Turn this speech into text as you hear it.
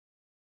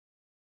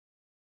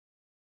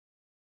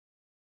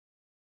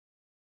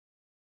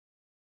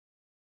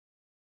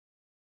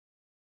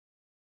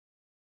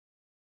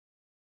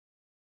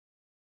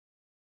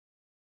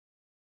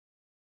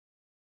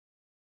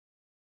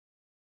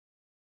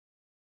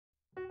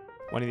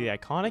One of the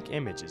iconic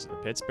images of the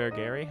Pittsburgh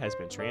area has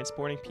been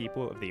transporting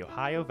people of the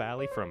Ohio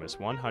Valley for almost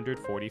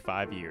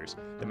 145 years.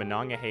 The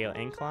Monongahela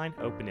Incline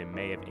opened in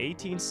May of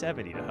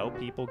 1870 to help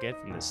people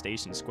get from the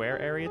Station Square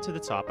area to the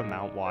top of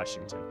Mount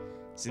Washington.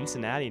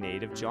 Cincinnati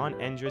native John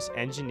Endress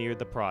engineered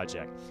the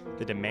project.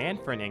 The demand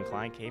for an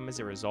incline came as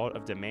a result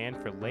of demand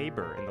for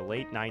labor in the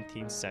late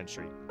 19th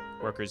century.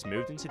 Workers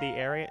moved into the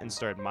area and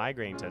started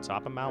migrating to the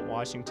top of Mount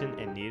Washington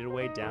and needed a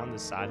way down the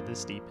side of the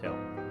steep hill.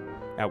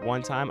 At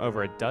one time,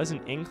 over a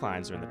dozen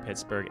inclines are in the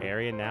Pittsburgh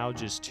area. Now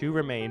just two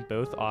remain,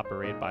 both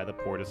operated by the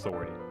Port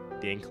Authority.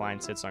 The incline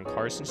sits on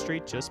Carson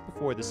Street just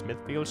before the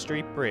Smithfield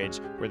Street Bridge,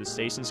 where the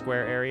Station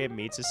Square area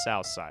meets the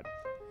south side,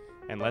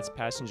 and lets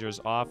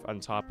passengers off on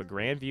top of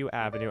Grandview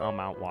Avenue on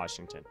Mount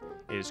Washington.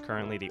 It is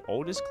currently the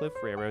oldest cliff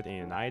railroad in the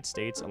United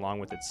States, along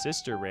with its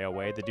sister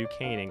railway, the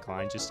Duquesne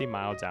Incline, just a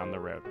mile down the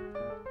road.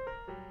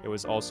 It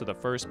was also the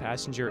first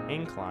passenger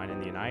incline in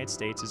the United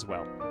States as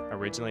well.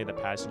 Originally, the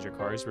passenger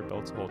cars were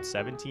built to hold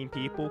 17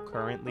 people.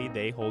 Currently,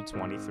 they hold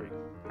 23.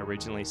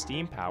 Originally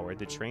steam-powered,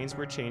 the trains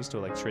were changed to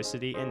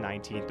electricity in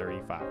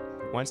 1935.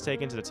 Once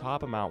taken to the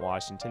top of Mount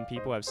Washington,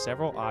 people have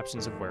several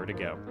options of where to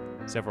go.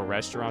 Several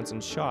restaurants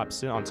and shops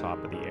sit on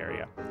top of the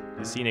area.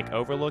 The scenic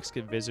overlooks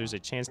give visitors a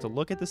chance to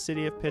look at the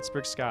city of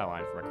Pittsburgh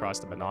skyline from across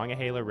the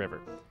Monongahela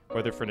River.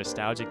 Whether for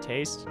nostalgic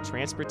taste,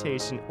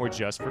 transportation, or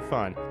just for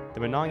fun, the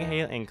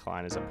Monongahela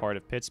Incline is a part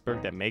of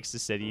Pittsburgh that makes the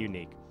city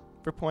unique.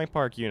 For Point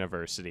Park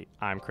University,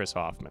 I'm Chris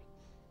Hoffman.